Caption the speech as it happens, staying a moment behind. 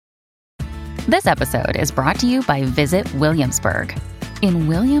This episode is brought to you by Visit Williamsburg. In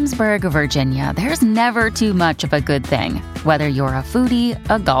Williamsburg, Virginia, there's never too much of a good thing. Whether you're a foodie,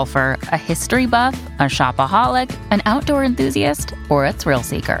 a golfer, a history buff, a shopaholic, an outdoor enthusiast, or a thrill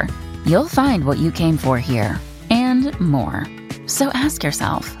seeker, you'll find what you came for here and more. So ask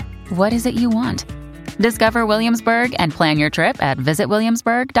yourself, what is it you want? Discover Williamsburg and plan your trip at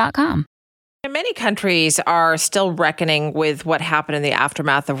visitwilliamsburg.com. Many countries are still reckoning with what happened in the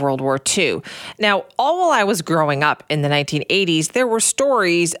aftermath of World War II. Now, all while I was growing up in the 1980s, there were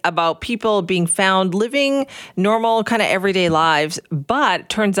stories about people being found living normal, kind of everyday lives, but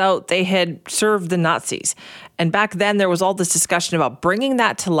turns out they had served the Nazis. And back then, there was all this discussion about bringing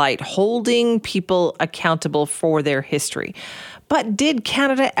that to light, holding people accountable for their history. But did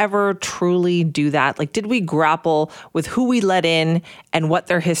Canada ever truly do that? Like, did we grapple with who we let in and what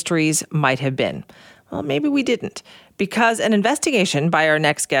their histories might have been? Well, maybe we didn't, because an investigation by our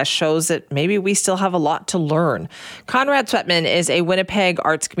next guest shows that maybe we still have a lot to learn. Conrad Sweatman is a Winnipeg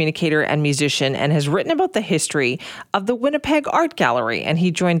arts communicator and musician and has written about the history of the Winnipeg Art Gallery, and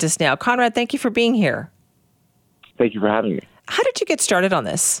he joins us now. Conrad, thank you for being here. Thank you for having me. How did you get started on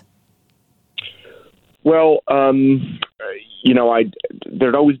this? Well,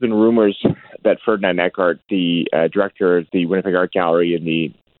 there'd always been rumors that Ferdinand Eckart, the director of the Winnipeg Art Gallery in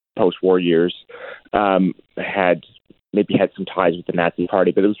the post-war years, had some ties with the Nazi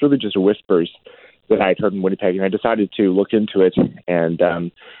Party, but it was really just whispers that I had heard in Winnipeg, and I decided to look into it,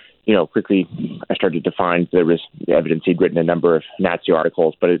 and quickly I started to find there was evidence he'd written a number of Nazi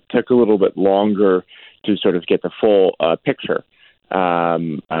articles, but it took a little bit longer to sort of get the full picture.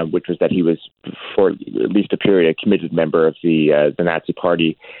 Which was that he was, for at least a period, a committed member of the Nazi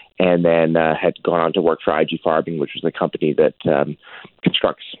Party, and then had gone on to work for IG Farben, which was the company that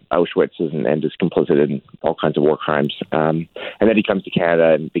constructs Auschwitz and is complicit in all kinds of war crimes. And then he comes to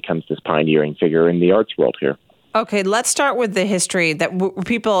Canada and becomes this pioneering figure in the arts world here. Okay, let's start with the history that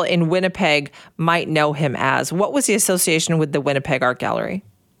people in Winnipeg might know him as. What was the association with the Winnipeg Art Gallery?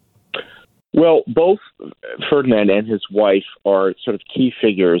 Well, both Ferdinand and his wife are sort of key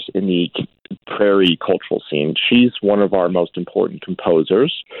figures in the prairie cultural scene. She's one of our most important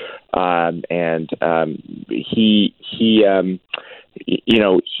composers, and he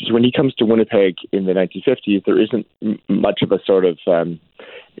when he comes to Winnipeg in the 1950s, there isn't much of a sort of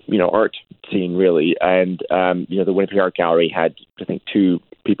art scene really, and the Winnipeg Art Gallery had, I think, 2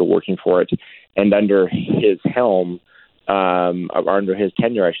 people working for it, and under his helm, or under his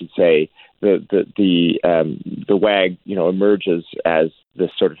tenure, I should say, the WAG, emerges as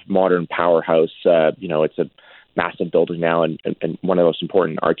this sort of modern powerhouse. It's a massive building now and one of the most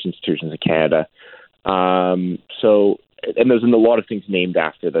important arts institutions in Canada. And there's a lot of things named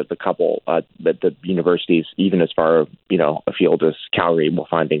after the couple. The universities, even as far afield as Calgary, will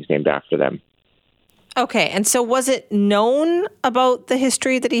find things named after them. Okay, and so was it known about the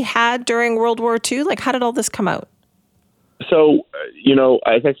history that he had during World War II? Like, how did all this come out? So,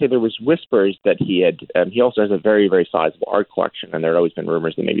 as I say, there was whispers that he had. He also has a very, very sizable art collection, and there had always been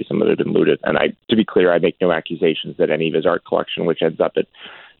rumors that maybe some of it had been looted. And to be clear, I make no accusations that any of his art collection, which ends up at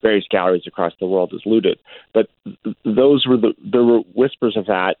various galleries across the world, is looted. But there were whispers of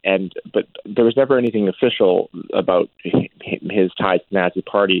that, but there was never anything official about his ties to the Nazi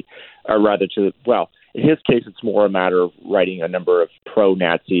Party, or rather in his case, it's more a matter of writing a number of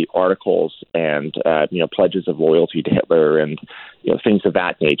pro-Nazi articles and pledges of loyalty to Hitler and things of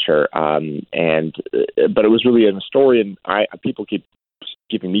that nature. But it was really an historian. People keep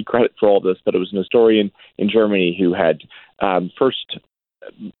giving me credit for all this, but it was an historian in Germany who had first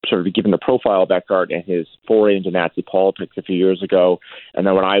sort of given the profile of Eckart and his foray into Nazi politics a few years ago. And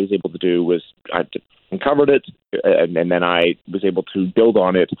then what I was able to do was I uncovered it, and then I was able to build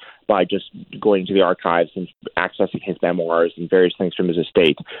on it by just going to the archives and accessing his memoirs and various things from his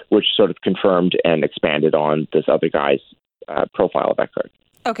estate, which sort of confirmed and expanded on this other guy's profile of Eckart.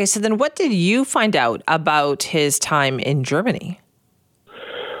 Okay, so then what did you find out about his time in Germany?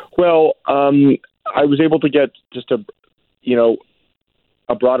 Well, I was able to get just a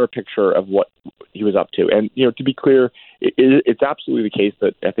broader picture of what he was up to. And, to be clear, it's absolutely the case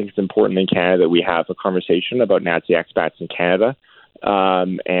that I think it's important in Canada that we have a conversation about Nazi expats in Canada.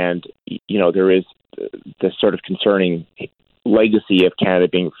 There is this sort of concerning legacy of Canada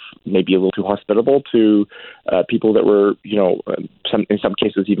being maybe a little too hospitable to people that were, in some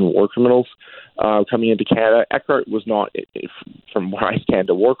cases, even war criminals coming into Canada. Eckart was not, from where I stand,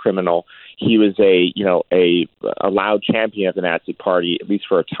 a war criminal. He was a loud champion of the Nazi Party, at least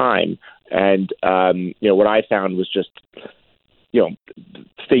for a time. And, what I found was just,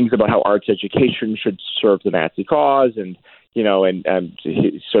 things about how arts education should serve the Nazi cause. And and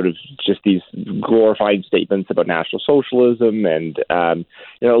sort of just these glorifying statements about National Socialism, and it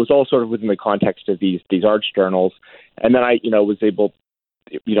was all sort of within the context of these arts journals. And then I was able,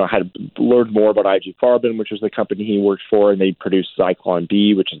 had learned more about IG Farben, which was the company he worked for, and they produced Zyklon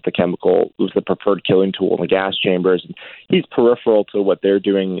B, which is the chemical, was the preferred killing tool in the gas chambers. And he's peripheral to what they're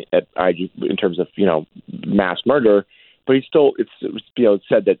doing at IG in terms of mass murder. But it's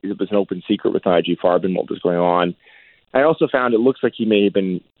said that it was an open secret with IG Farben what was going on. I also found it looks like he may have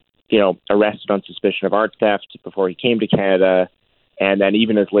been, arrested on suspicion of art theft before he came to Canada. And then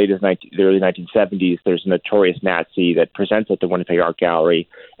even as late as the early 1970s, there's a notorious Nazi that presents at the Winnipeg Art Gallery,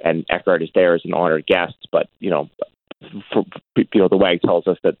 and Eckhart is there as an honored guest. But, the WAG tells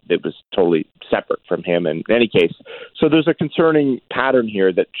us that it was totally separate from him in any case. So there's a concerning pattern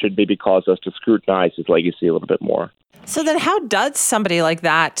here that should maybe cause us to scrutinize his legacy a little bit more. So then how does somebody like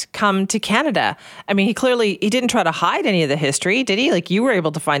that come to Canada? I mean, he didn't try to hide any of the history, did he? Like, you were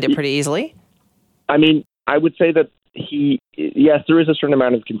able to find it pretty easily. I mean, I would say that yes, there is a certain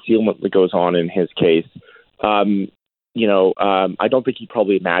amount of concealment that goes on in his case. I don't think he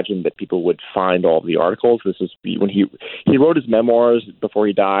probably imagined that people would find all of the articles. This is when he wrote his memoirs before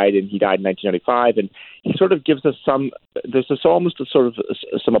he died, and he died in 1995. And he sort of gives us almost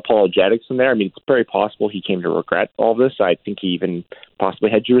some apologetics in there. I mean, it's very possible he came to regret all this. I think he even possibly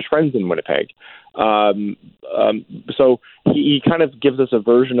had Jewish friends in Winnipeg. So he kind of gives us a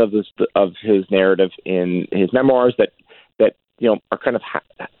version of his narrative in his memoirs that are kind of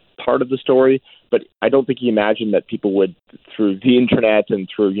part of the story. But I don't think he imagined that people would, through the internet and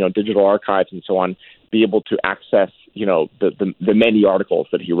through digital archives and so on, be able to access the many articles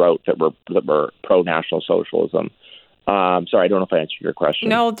that he wrote that were pro National Socialism. Sorry, I don't know if I answered your question.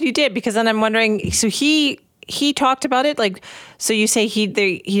 No, you did, because then I'm wondering. So he talked about it, like. So you say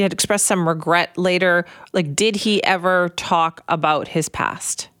he had expressed some regret later. Like, did he ever talk about his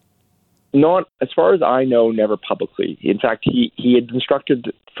past? Not, as far as I know, never publicly. In fact, he had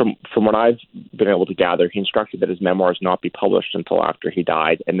instructed, from what I've been able to gather, he instructed that his memoirs not be published until after he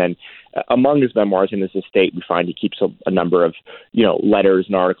died. And then among his memoirs in his estate, we find he keeps a number of, letters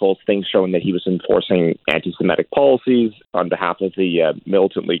and articles, things showing that he was enforcing anti-Semitic policies on behalf of the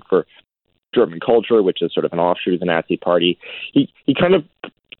Militant League for German Culture, which is sort of an offshoot of the Nazi Party. He kind of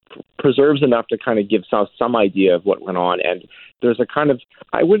preserves enough to kind of give some idea of what went on. And there's a kind of,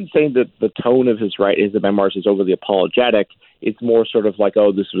 I wouldn't say that the tone of his memoirs is overly apologetic. It's more sort of like,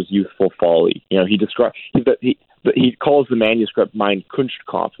 oh, this was youthful folly. He calls the manuscript Mein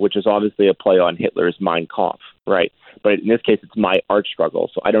Kunstkampf, which is obviously a play on Hitler's Mein Kampf, right? But in this case, it's my art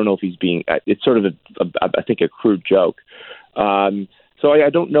struggle. So I don't know if he's being, it's sort of I think a crude joke. So I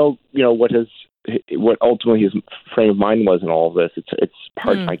don't know, what ultimately his frame of mind was in all of this. It's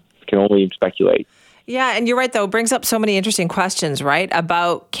hard. I can only speculate. Yeah, and you're right, though. It brings up so many interesting questions, right,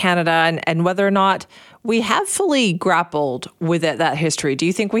 about Canada and whether or not we have fully grappled with that history. Do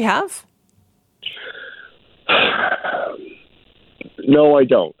you think we have? No, I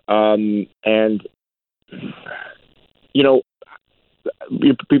don't.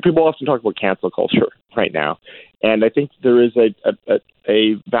 People often talk about cancel culture right now, and I think there is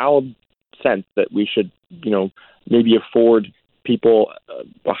a valid sense that we should, maybe afford people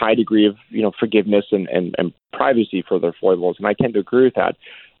a high degree of, forgiveness and privacy for their foibles. And I tend to agree with that.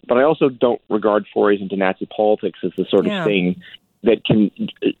 But I also don't regard forays into Nazi politics as the sort of thing that can,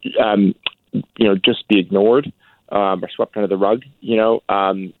 just be ignored or swept under the rug.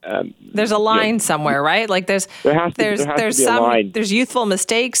 There's a line somewhere, right? Like there's youthful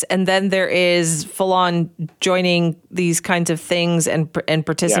mistakes, and then there is full on joining these kinds of things and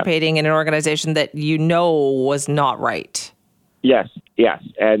participating in an organization that was not right. Yes.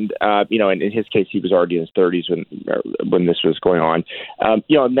 And, and in his case, he was already in his 30s when this was going on.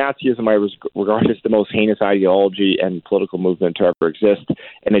 Nazism I regard as the most heinous ideology and political movement to ever exist.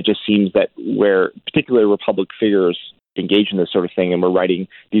 And it just seems that where particularly Republic figures engage in this sort of thing, and we're writing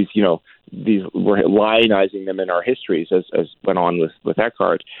these, we're lionizing them in our histories as went on with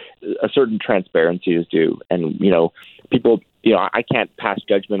Eckhart, a certain transparency is due. And, people, I can't pass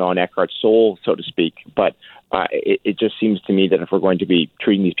judgment on Eckhart's soul, so to speak, but it just seems to me that if we're going to be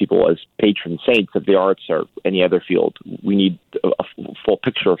treating these people as patron saints of the arts or any other field, we need a full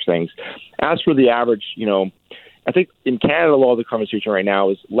picture of things. As for the average, I think in Canada, a lot of the conversation right now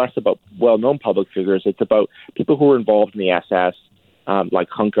is less about well-known public figures. It's about people who were involved in the SS, like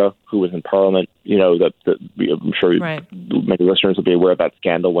Hunka, who was in Parliament. I'm sure many listeners will be aware of that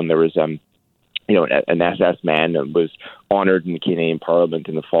scandal when there was an SS man and was honored in the Canadian Parliament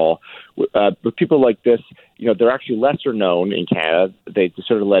in the fall. But people like this, they're actually lesser known in Canada. They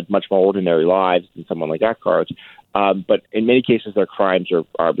sort of led much more ordinary lives than someone like Eckhart. But in many cases, their crimes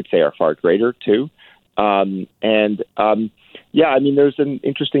I would say, are far greater too. There's an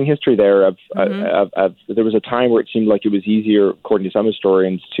interesting history there of there was a time where it seemed like it was easier, according to some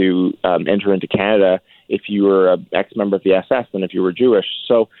historians, to enter into Canada if you were an ex-member of the SS than if you were Jewish.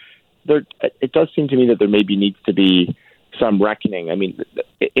 So it does seem to me that there maybe needs to be some reckoning. I mean,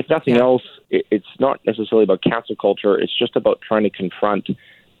 if nothing else, it's not necessarily about cancel culture. It's just about trying to confront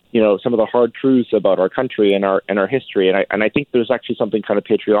some of the hard truths about our country and our history. And I think there's actually something kind of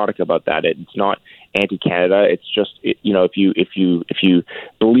patriotic about that. It's not anti-Canada. It's just, if you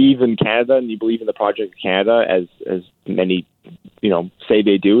believe in Canada and you believe in the project of Canada, as many, say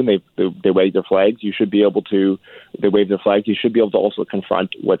they do, and they wave their flags, you should be able to, you should be able to also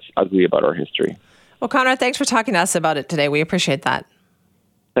confront what's ugly about our history. Well, Conrad, thanks for talking to us about it today. We appreciate that.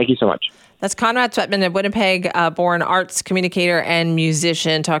 Thank you so much. That's Conrad Sweatman, a Winnipeg-born arts communicator and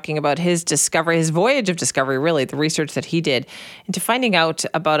musician, talking about his discovery, his voyage of discovery, really, the research that he did into finding out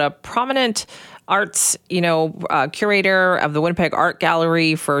about a prominent arts, curator of the Winnipeg Art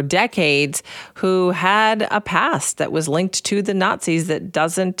Gallery for decades who had a past that was linked to the Nazis that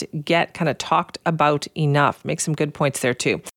doesn't get kind of talked about enough. Make some good points there, too.